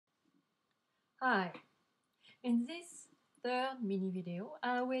Hi, in this third mini video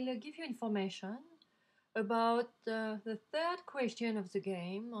I will give you information about the third question of the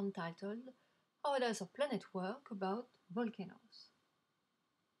game entitled How does a planet work about volcanoes?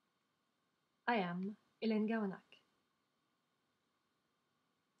 I am Hélène Gaonac'h.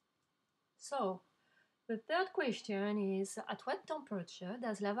 So, the third question is at what temperature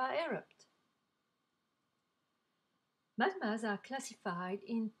does lava erupt? Magmas are classified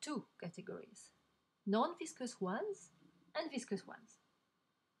in two categories, non-viscous ones and viscous ones.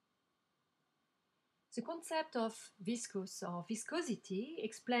 The concept of viscous or viscosity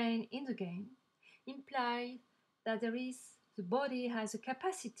explained in the game implies that the body has a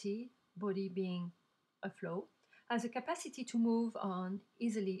capacity, body being a flow, has a capacity to move on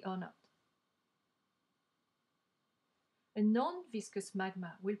easily or not. A non-viscous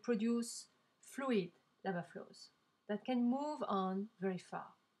magma will produce fluid lava flows that can move on very far.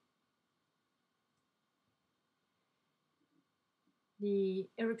 The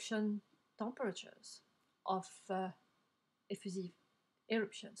eruption temperatures of effusive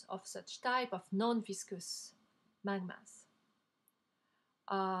eruptions of such type of non-viscous magmas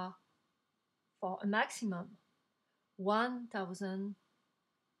are for a maximum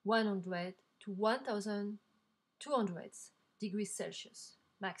 1100 to 1200 degrees Celsius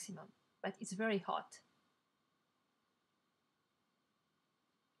maximum, but it's very hot.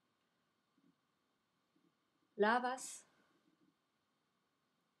 Lavas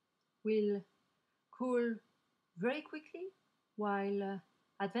will cool very quickly while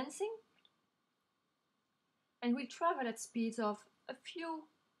advancing and will travel at speeds of a few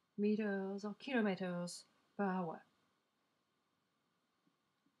meters or kilometers per hour.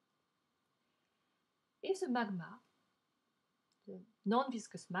 If the magma, the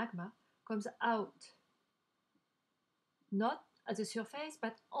non-viscous magma, comes out not at the surface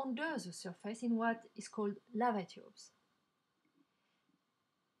but under the surface in what is called lava tubes,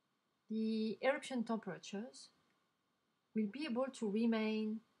 the eruption temperatures will be able to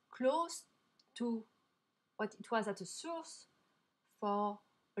remain close to what it was at the source for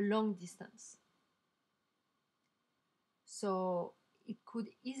a long distance. So it could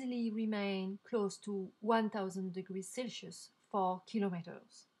easily remain close to 1000 degrees Celsius for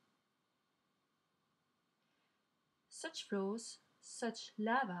kilometers. Such flows, such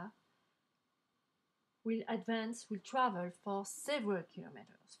lava, will travel for several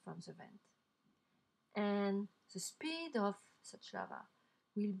kilometers from the vent. And the speed of such lava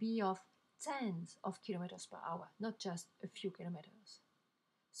will be of tens of kilometers per hour, not just a few kilometers.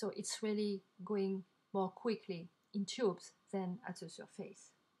 So it's really going more quickly in tubes than at the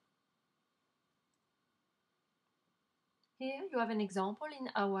surface. Here you have an example in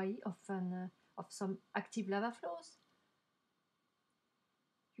Hawaii of some active lava flows.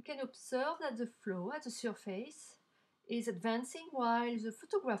 You can observe that the flow at the surface is advancing while the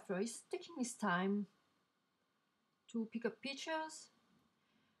photographer is taking his time to pick up pictures.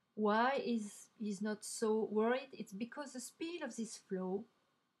 Why he's not so worried? It's because the speed of this flow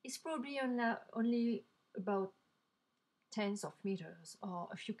is probably only about tens of meters or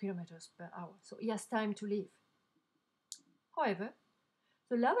a few kilometers per hour, so he has time to live. However,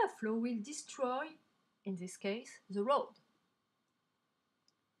 the lava flow will destroy, in this case, the road.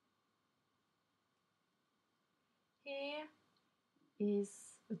 Here is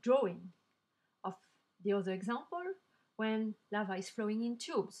a drawing of the other example when lava is flowing in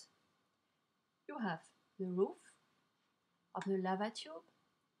tubes. You have the roof of the lava tube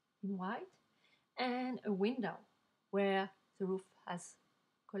in white and a window where the roof has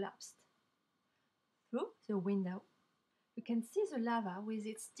collapsed. Through the window, you can see the lava with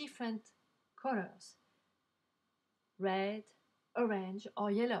its different colors, red, orange,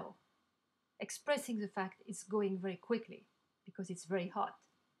 or yellow, expressing the fact it's going very quickly because it's very hot.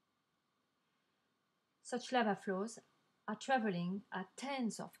 Such lava flows are traveling at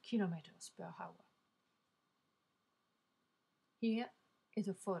tens of kilometers per hour. Here is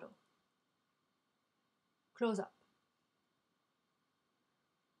a photo. Close up.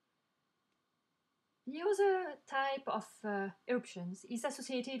 The other type of eruptions is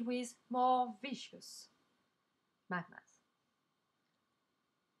associated with more viscous magmas.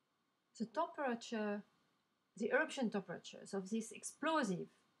 The eruption temperatures of these explosive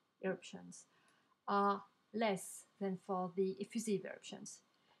eruptions are less than for the effusive eruptions.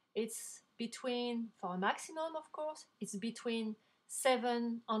 It's between, for a maximum of course, it's between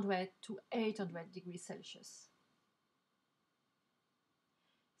 700 to 800 degrees Celsius.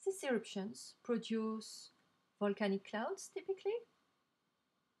 These eruptions produce volcanic clouds typically,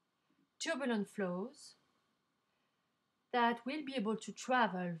 turbulent flows that will be able to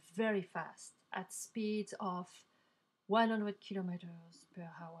travel very fast at speeds of 100 kilometers per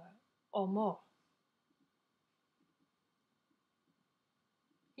hour or more.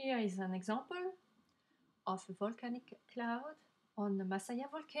 Here is an example of a volcanic cloud on the Masaya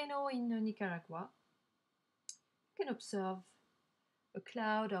volcano in Nicaragua. You can observe a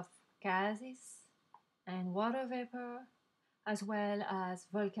cloud of gases and water vapor, as well as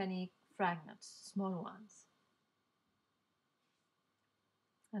volcanic fragments, small ones.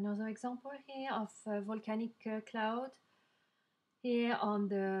 Another example here of a volcanic cloud here on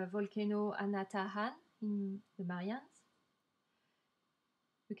the volcano Anatahan in the Marians.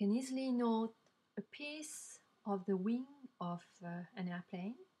 You can easily note a piece of the wing of an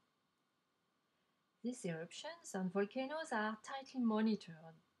airplane. These eruptions on volcanoes are tightly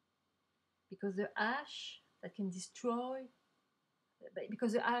monitored because the ash could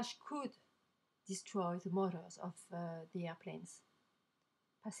destroy the motors of the airplanes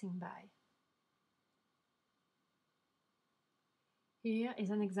passing by. Here is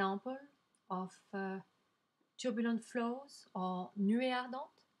an example of turbulent flows or nuées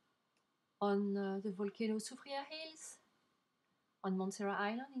ardentes on the volcano Soufrière Hills on Montserrat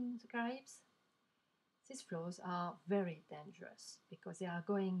Island in the Caribbean. These flows are very dangerous because they are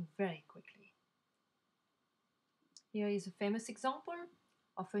going very quickly. Here is a famous example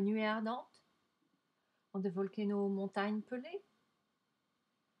of a nuée ardente on the volcano Montagne Pelée.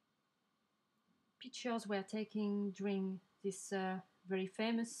 Pictures were taken during this very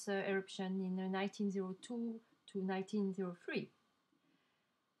famous eruption in 1902 to 1903.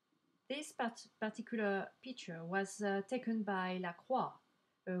 This particular picture was taken by Lacroix,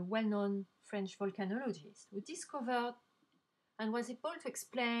 a well-known French volcanologist who discovered and was able to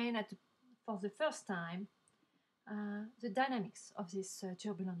explain for the first time the dynamics of these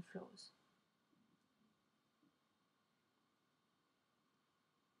turbulent flows.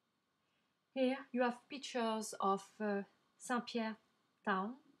 Here you have pictures of Saint-Pierre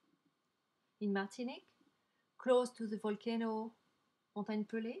town in Martinique, close to the volcano Montagne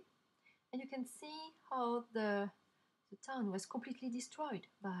Pelée, and you can see how the town was completely destroyed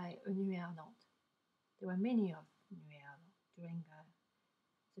by a nuée ardente. There were many of nuées ardentes during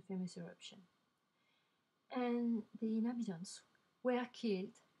the famous eruption. And the inhabitants were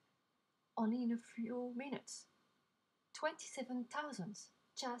killed only in a few minutes. 27,000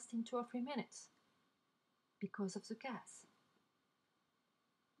 just in 2 or 3 minutes because of the gas.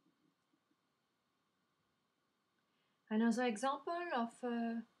 Another example of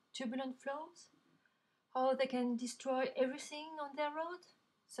turbulent flows, how they can destroy everything on their road,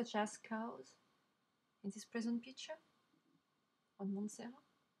 such as cows, in this present picture on Montserrat.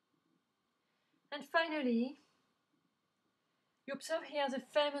 And finally, you observe here the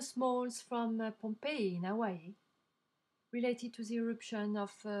famous moles from Pompeii in Hawaii, related to the eruption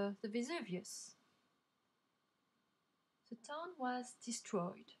of the Vesuvius. The town was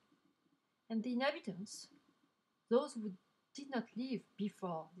destroyed, and the inhabitants, those who did not live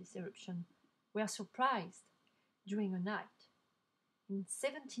before this eruption, were surprised during a night in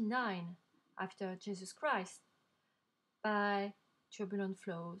 79 after Jesus Christ by turbulent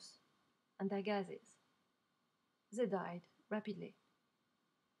flows and their gases. They died rapidly.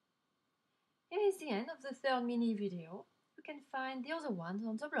 Here is the end of the third mini video. You can find the other ones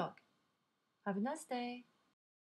on the blog. Have a nice day!